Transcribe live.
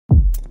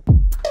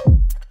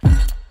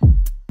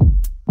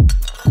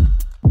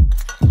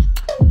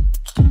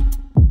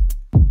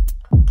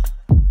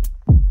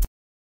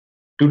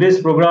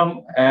Today's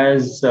program,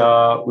 as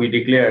we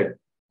declared,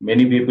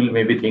 many people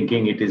may be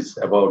thinking it is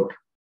about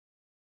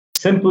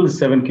simple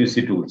 7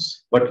 QC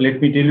tools. But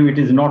let me tell you, it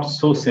is not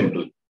so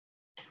simple.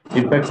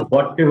 In fact,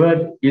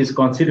 whatever is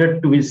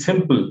considered to be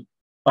simple,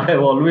 I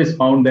have always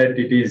found that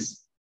it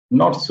is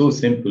not so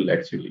simple,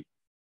 actually.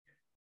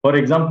 For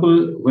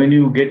example, when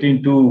you get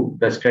into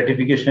the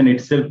stratification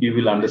itself, you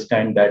will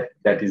understand that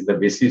that is the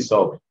basis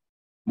of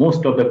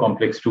most of the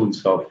complex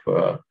tools of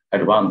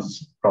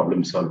advanced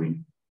problem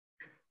solving.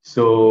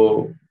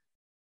 So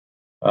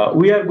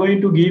we are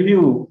going to give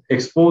you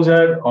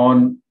exposure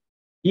on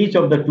each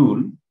of the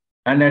tool,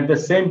 and at the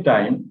same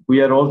time, we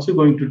are also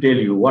going to tell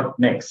you what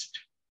next,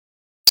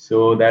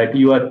 so that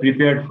you are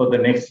prepared for the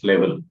next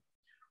level.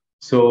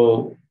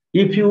 So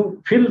if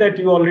you feel that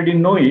you already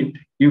know it,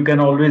 you can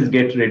always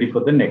get ready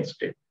for the next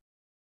step.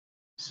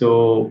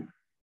 So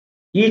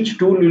each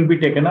tool will be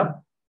taken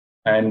up,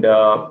 and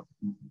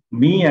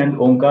me and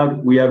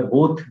Omkar, we are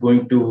both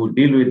going to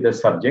deal with the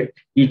subject,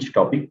 each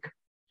topic,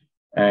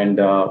 and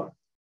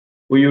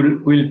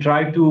we'll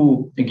try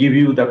to give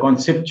you the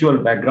conceptual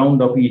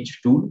background of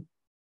each tool,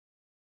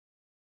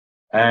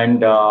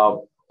 and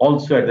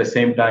also at the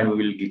same time we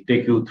will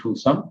take you through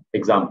some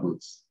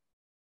examples.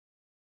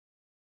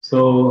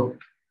 So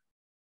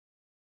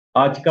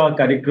आज का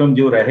कार्यक्रम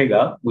जो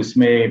रहेगा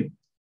उसमें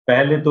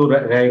पहले तो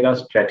रहेगा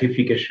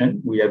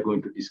stratification. We are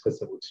going to discuss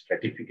about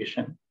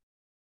stratification.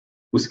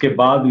 उसके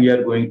बाद we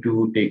are going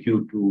to take you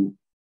to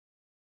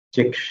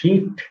check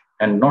sheet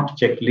and not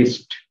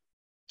checklist,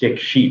 check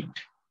sheet.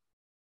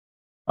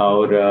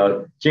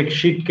 और चेक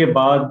शीट के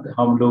बाद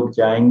हम लोग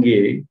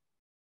जाएंगे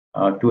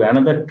to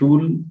another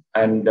tool,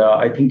 and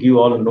I think you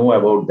all know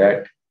about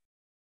that.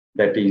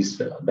 That is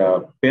the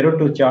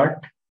Pareto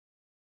chart.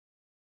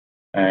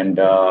 And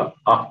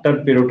after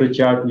Pareto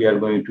chart, we are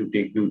going to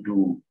take you to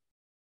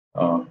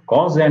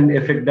cause and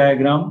effect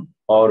diagram,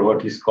 or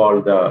what is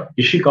called the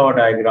Ishikawa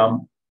diagram,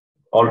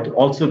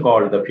 also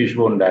called the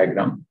fishbone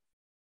diagram.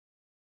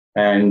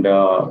 And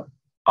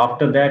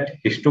after that,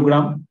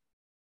 histogram.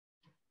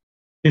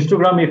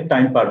 Histogram if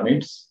time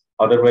permits.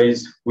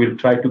 Otherwise, we'll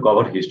try to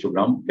cover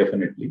histogram,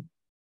 definitely.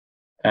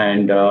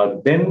 And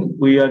then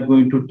we are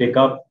going to take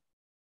up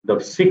the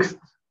sixth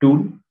tool,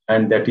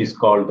 and that is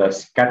called the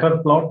scatter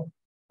plot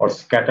or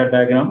scatter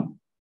diagram.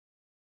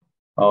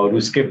 और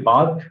उसके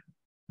बाद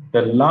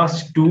the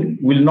last tool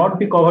will not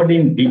be covered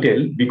in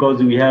detail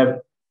because we have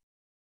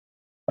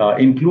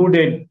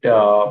included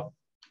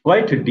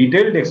quite a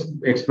detailed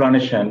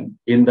explanation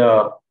in the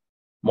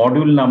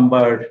module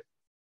number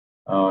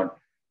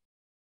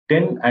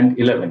 10 and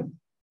 11,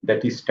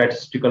 that is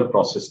statistical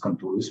process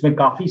control. उसमें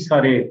काफी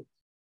सारे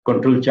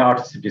control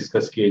charts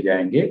discuss किए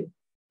जाएंगे,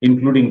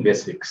 including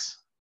basics.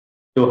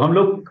 तो हम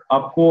लोग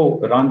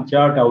आपको run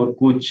chart और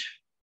कुछ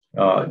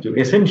जो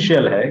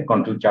एसेंशियल है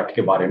कंट्रोल चार्ट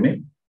के बारे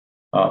में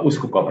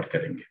उसको कवर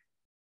करेंगे.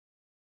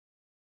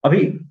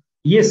 अभी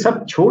ये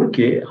सब छोड़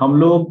के हम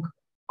लोग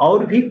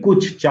और भी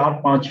कुछ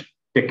 4-5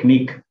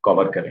 टेक्निक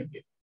कवर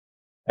करेंगे,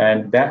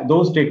 and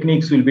those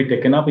techniques will be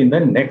taken up in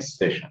the next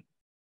session.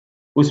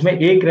 उसमें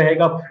एक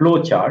रहेगा फ्लो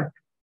चार्ट,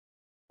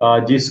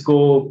 जिसको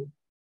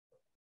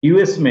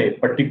यूएस में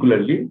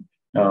पर्टिकुलरली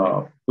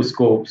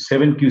उसको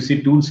 7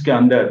 QC टूल्स के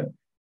अंदर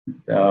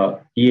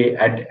ये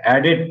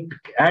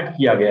ऐड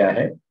किया गया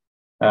है.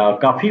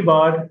 काफी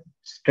बार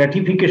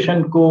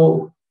स्ट्रैटिफिकेशन को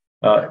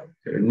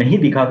नहीं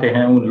दिखाते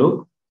हैं उन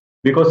लोग,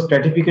 because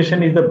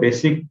stratification is the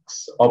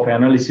basics of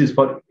analysis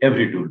for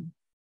every tool.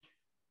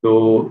 तो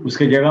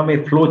उसके जगह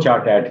में फ्लो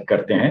चार्ट ऐड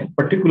करते हैं,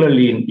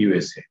 पर्टिकुलरली इन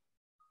यूएसए.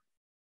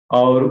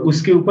 और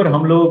उसके ऊपर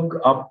हम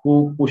लोग आपको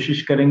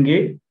कोशिश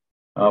करेंगे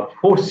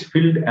force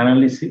field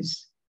analysis,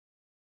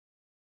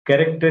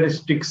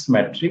 characteristics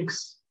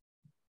matrix,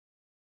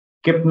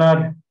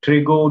 केपनर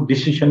ट्रेगो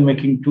decision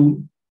making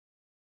tool,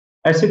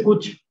 ऐसे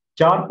कुछ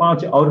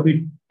 4-5 और भी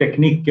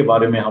टेक्निक के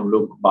बारे में हम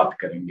लोग बात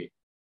करेंगे.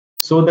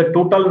 So the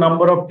total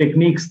number of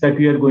techniques that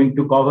we are going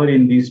to cover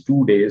in these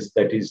 2 days,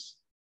 that is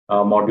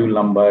module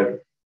number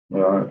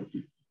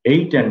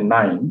 8 and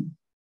 9,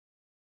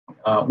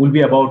 will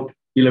be about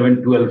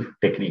 11-12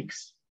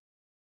 techniques.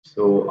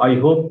 So I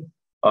hope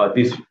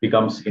this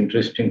becomes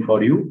interesting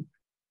for you.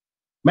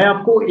 मैं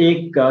आपको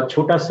एक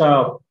छोटा सा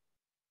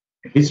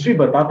history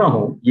बताता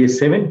हूं ये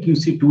 7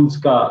 QC tools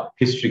का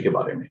history के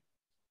बारे में.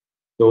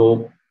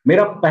 तो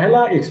मेरा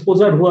पहला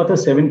एक्सपोजर हुआ था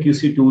 7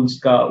 QC टूल्स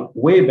का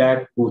वे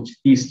बैक कुछ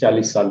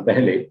 30-40 साल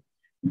पहले,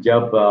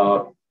 जब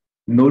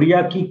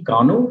नोरियाकी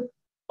कानो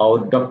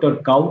और डॉक्टर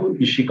काओरू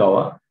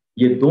इशिकावा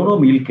ये दोनों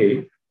मिलके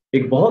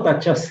एक बहुत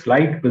अच्छा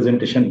स्लाइड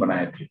प्रेजेंटेशन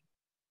बनाए थे.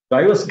 तो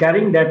I was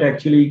carrying that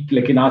actually,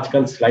 लेकिन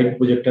आजकल स्लाइड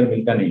प्रोजेक्टर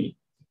मिलता नहीं,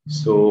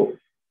 so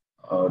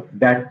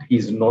that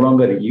is no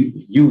longer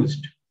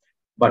used.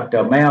 But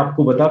मैं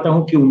आपको बताता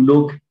हूं कि उन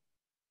लोग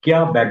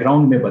क्या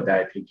बैकग्राउंड में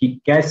बताए थे कि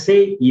कैसे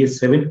ये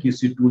 7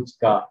 QC टूल्स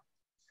का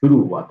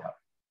शुरू हुआ था.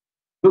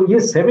 तो ये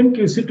 7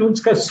 QC टूल्स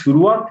का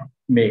शुरुआत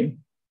में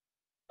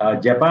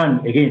Japan,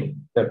 again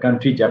the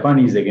country Japan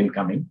is again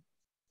coming.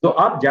 तो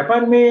आप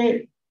जापान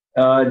में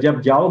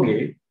जब जाओगे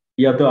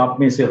या तो आप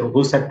में से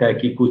हो सकता है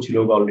कि कुछ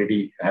लोग ऑलरेडी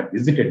हैव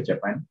विजिटेड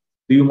जापान,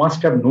 तो you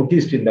must have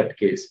noticed in that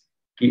case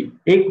कि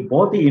एक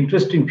बहुत ही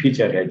इंटरेस्टिंग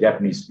फीचर है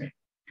जापानीज में।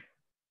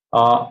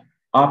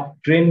 आप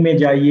ट्रेन में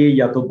जाइए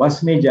या तो बस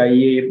में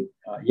जाइए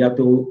या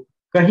तो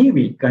कहीं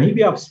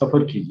भी आप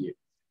सफर कीजिए,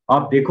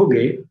 आप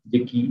देखोगे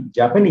कि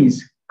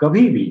जापानीज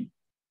कभी भी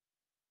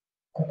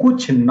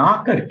कुछ ना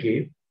करके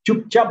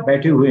चुपचाप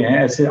बैठे हुए हैं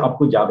ऐसे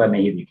आपको ज्यादा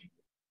नहीं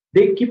दिखेंगे।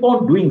 They keep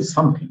on doing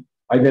something,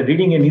 either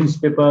reading a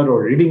newspaper or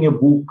reading a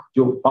book,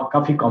 जो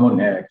काफी कॉमन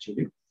है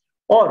एक्चुअली,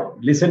 और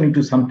listening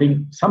to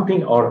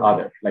something or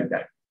other like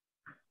that.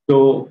 तो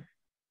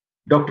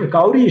डॉक्टर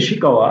काओरी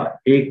इशिकावा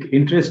एक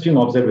इंटरेस्टिंग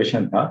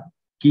ऑब्जर्वेशन था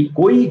कि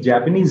कोई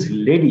जापानीज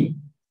लेडी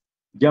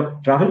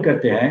जब ट्रैवल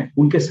करते हैं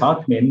उनके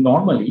साथ में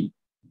नॉर्मली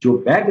जो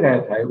बैग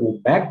रहता है वो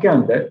बैग के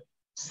अंदर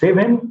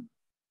 7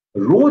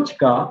 रोज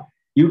का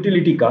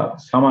यूटिलिटी का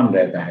सामान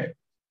रहता है।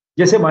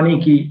 जैसे मानिए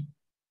कि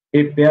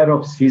ए पेयर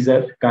ऑफ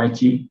सीजर,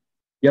 कैंची,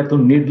 या तो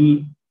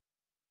निडल,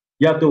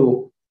 या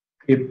तो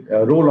एक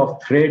रोल ऑफ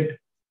थ्रेड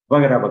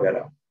वगैरह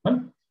वगैरह।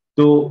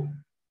 तो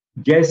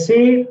जैसे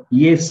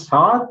ये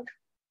सात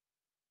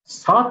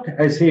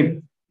ऐसे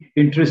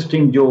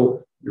इंटरेस्टिंग जो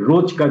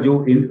रोज का जो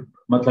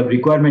मतलब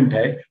रिक्वायरमेंट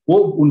है वो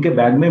उनके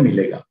बैग में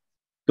मिलेगा।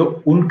 तो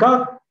उनका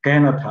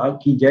कहना था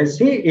कि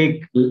जैसे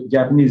एक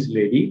Japanese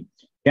lady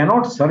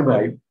cannot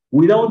survive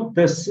without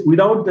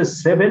the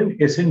 7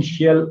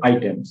 essential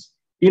items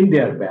in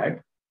their bag,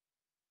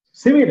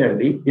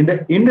 similarly in the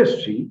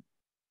industry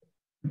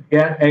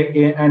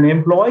an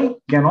employee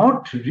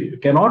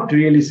cannot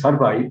really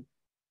survive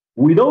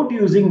without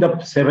using the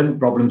 7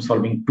 problem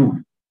solving tool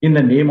in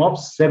the name of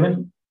 7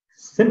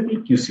 simple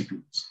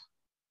QCTools.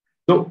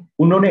 तो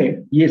उन्होंने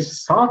ये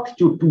 7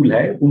 जो tool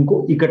है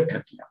उनको इकट्ठा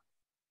किया,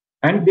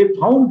 and they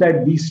found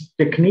that these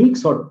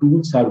techniques or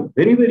tools are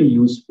very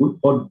useful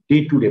for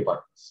day-to-day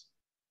purpose.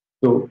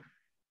 So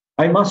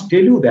I must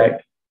tell you that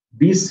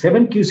these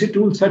 7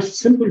 QCTools are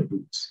simple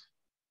tools,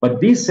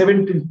 but these 7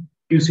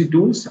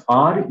 QCTools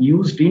are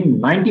used in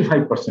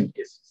 95%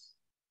 cases.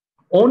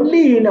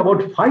 Only in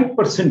about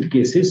 5%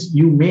 cases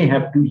you may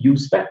have to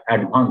use the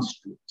advanced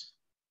tools.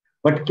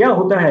 But क्या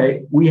होता है,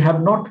 we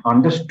have not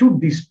understood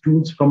these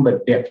tools from the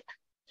depth,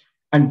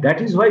 and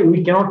that is why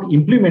we cannot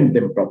implement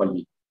them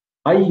properly.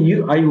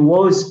 I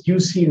was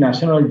QC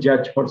national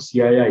judge for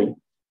CII.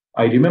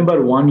 I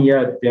remember one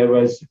year there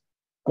was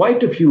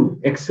quite a few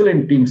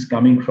excellent teams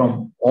coming from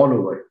all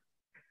over,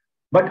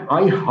 but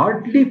I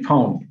hardly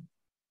found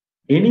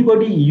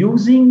anybody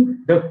using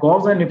the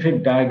cause and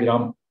effect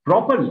diagram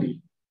properly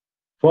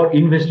for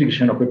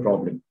investigation of a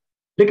problem.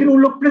 लेकिन उन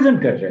लोग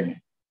present कर रहे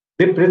हैं,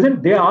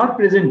 they are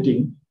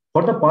presenting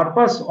for the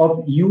purpose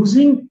of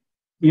using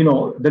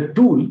the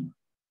tool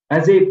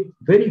as a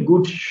very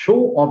good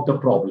show of the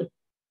problem.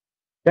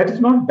 That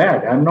is not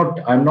bad.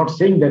 I'm not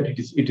saying that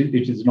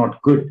it is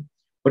not good,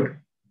 but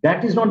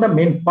that is not the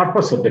main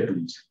purpose of the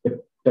tools.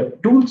 The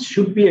tools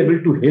should be able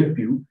to help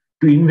you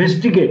to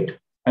investigate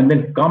and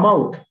then come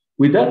out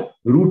with a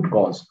root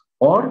cause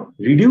or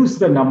reduce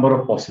the number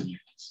of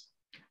possibilities.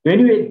 So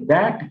anyway,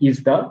 that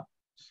is the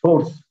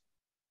source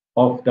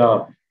of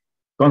the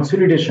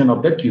consolidation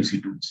of the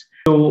QC tools.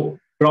 So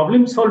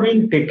problem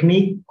solving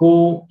technique को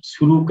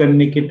शुरू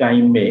करने के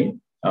time में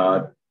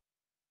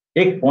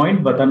एक point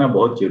बताना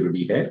बहुत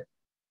जरूरी है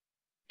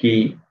कि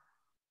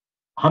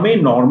हमें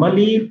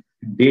नॉर्मली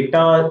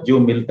डेटा जो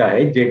मिलता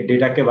है,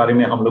 डेटा के बारे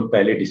में हम लोग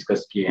पहले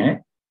डिस्कस किए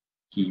हैं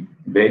कि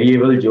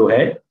वेरिएबल जो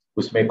है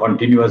उसमें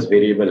कॉन्टिन्यूअस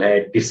वेरिएबल है,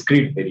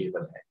 डिस्क्रीट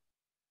वेरिएबल है।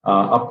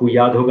 आपको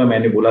याद होगा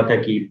मैंने बोला था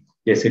कि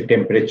जैसे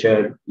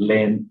टेम्परेचर,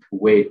 लेंथ,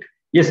 वेट,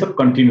 ये सब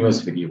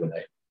कॉन्टिन्यूअस वेरिएबल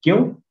है।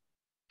 क्यों?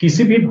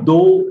 किसी भी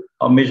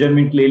 2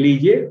 मेजरमेंट ले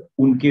लीजिए,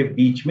 उनके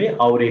बीच में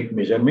और एक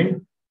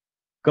मेजरमेंट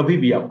कभी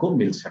भी आपको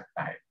मिल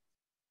सकता है,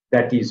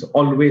 दैट इज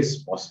ऑलवेज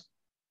पॉसिबल।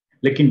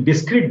 लेकिन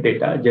डिस्क्रीट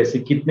डेटा, जैसे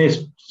कितने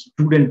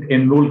स्टूडेंट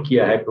एनरोल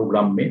किया है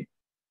प्रोग्राम में,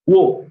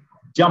 वो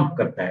जंप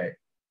करता है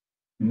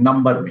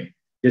नंबर में,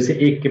 जैसे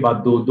 1 के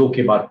बाद 2, 2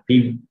 के बाद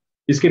 3,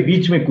 इसके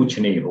बीच में कुछ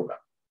नहीं होगा।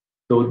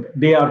 तो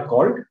they are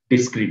called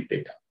discrete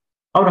data.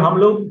 और हम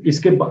लोग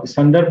इसके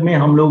संदर्भ में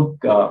हम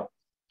लोग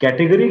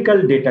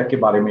कैटेगरिकल डेटा के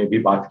बारे में भी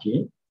बात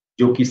किए,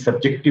 जो कि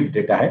सब्जेक्टिव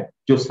डेटा है,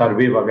 जो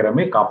सर्वे वगैरह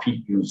में काफी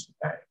यूज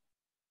होता है।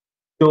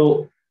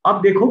 तो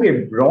आप देखोगे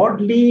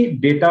ब्रॉडली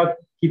डेटा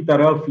की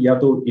तरफ या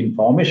तो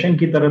इंफॉर्मेशन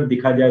की तरफ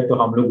दिखा जाए तो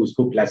हम लोग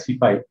उसको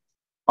क्लासिफाई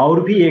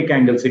और भी एक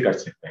एंगल से कर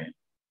सकते हैं,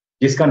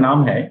 जिसका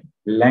नाम है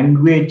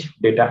लैंग्वेज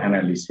डेटा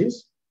एनालिसिस,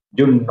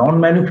 जो नॉन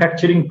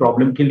मैन्युफैक्चरिंग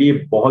प्रॉब्लम के लिए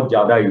बहुत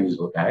ज्यादा यूज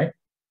होता है।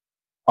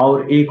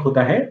 और एक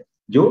होता है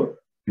जो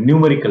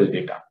न्यूमेरिकल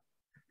डेटा।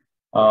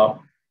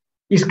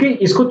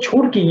 इसको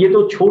छोड़ के, ये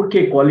तो छोड़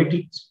के क्वालिटी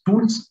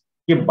टूल्स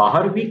के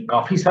बाहर भी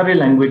काफी सारे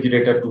लैंग्वेज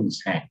डेटा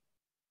टूल्स हैं,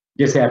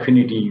 जैसे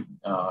affinity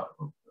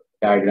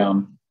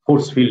diagram,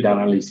 force field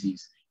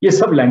analysis, ये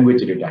सब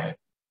लैंग्वेज डेटा है।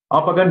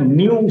 आप अगर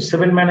न्यू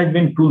 7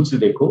 मैनेजमेंट टूल्स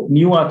देखो,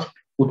 न्यू आज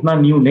उतना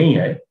न्यू नहीं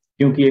है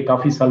क्योंकि ये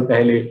काफी साल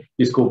पहले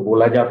इसको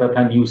बोला जाता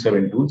था new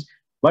 7 tools,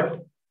 but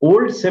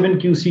old 7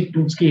 QC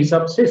tools के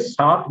हिसाब से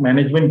 7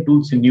 मैनेजमेंट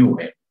टूल्स न्यू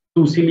है।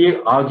 तो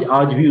इसीलिए आज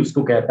आज भी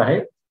उसको कहा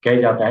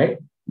जाता है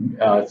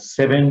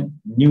 7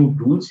 न्यू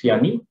टूल्स,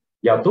 यानी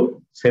या तो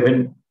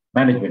 7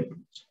 मैनेजमेंट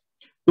टूल्स।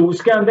 तो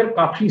उसके अंदर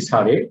काफी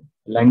सारे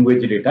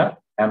लैंग्वेज डेटा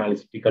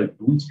एनालिटिकल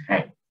टूल्स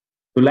हैं।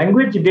 तो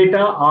लैंग्वेज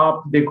डेटा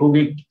आप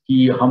देखोगे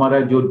कि हमारा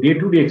जो डे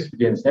टू डे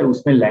एक्सपीरियंस है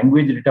उसमें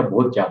लैंग्वेज डेटा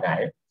बहुत ज्यादा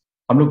है।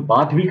 हम लोग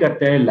बात भी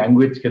करते हैं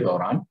लैंग्वेज के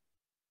दौरान,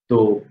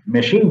 तो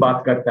मशीन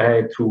बात करता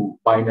है through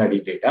binary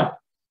data,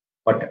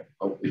 but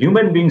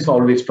human beings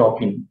always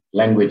talk in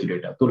language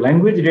data. तो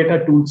लैंग्वेज डेटा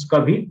टूल्स का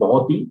भी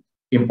बहुत ही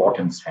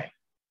इंपॉर्टेंस है।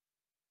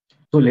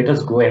 तो लेट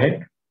अस गो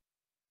अहेड।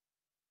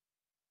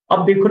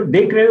 अब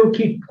देख रहे हो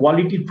कि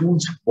क्वालिटी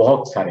टूल्स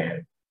बहुत सारे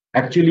हैं।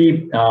 Actually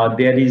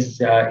there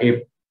is a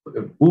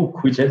book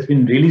which has been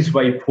released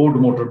by Ford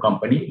Motor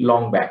Company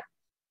long back.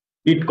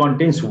 It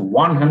contains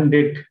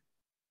 100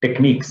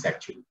 techniques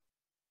actually.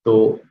 तो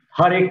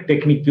हर एक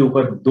टेक्निक के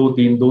ऊपर दो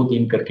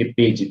तीन करके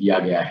पेज दिया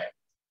गया है।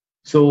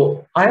 So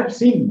I have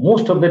seen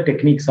most of the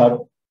techniques are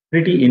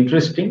pretty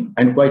interesting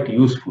and quite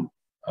useful.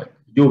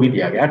 जो भी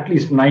दिया गया,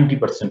 एटलीस्ट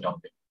 90% ऑफ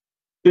them.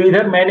 तो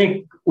इधर मैंने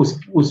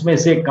उसमें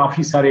से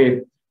काफी सारे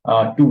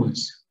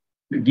टूल्स,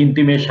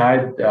 गिनती में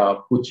शायद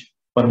कुछ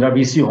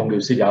 15-20 ही होंगे,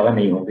 उससे ज्यादा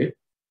नहीं होंगे।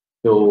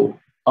 तो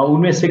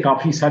उनमें से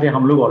काफी सारे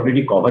हम लोग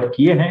ऑलरेडी कवर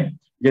किए हैं,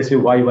 जैसे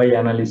Y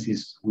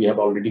analysis we have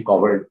already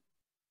covered,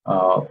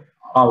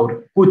 और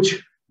कुछ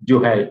जो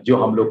है जो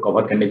हम लोग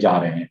कवर करने जा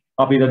रहे हैं।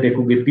 आप इधर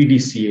देखोगे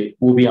पीडीसीए,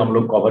 वो भी हम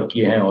लोग कवर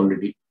किए हैं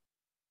already,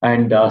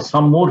 and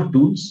some more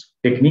tools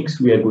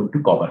techniques we are going to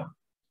cover.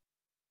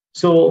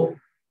 So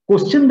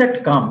question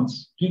that comes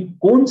कि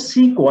कौन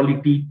सी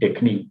क्वालिटी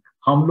टेक्निक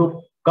हम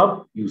लोग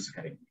कब यूज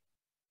करेंगे।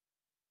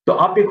 तो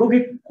आप देखोगे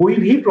कोई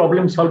भी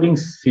प्रॉब्लम सॉल्विंग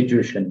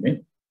सिचुएशन में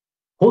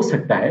हो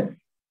सकता है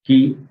कि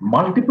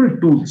मल्टीपल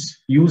टूल्स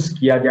यूज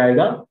किया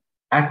जाएगा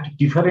at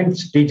different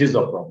stages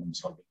of problem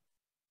solving.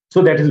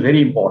 So that is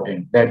very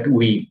important that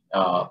we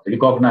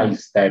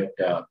recognise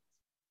that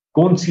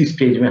कौन सी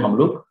स्टेज में हम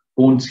लोग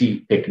कौन सी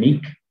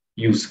टेक्निक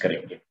यूज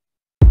करेंगे।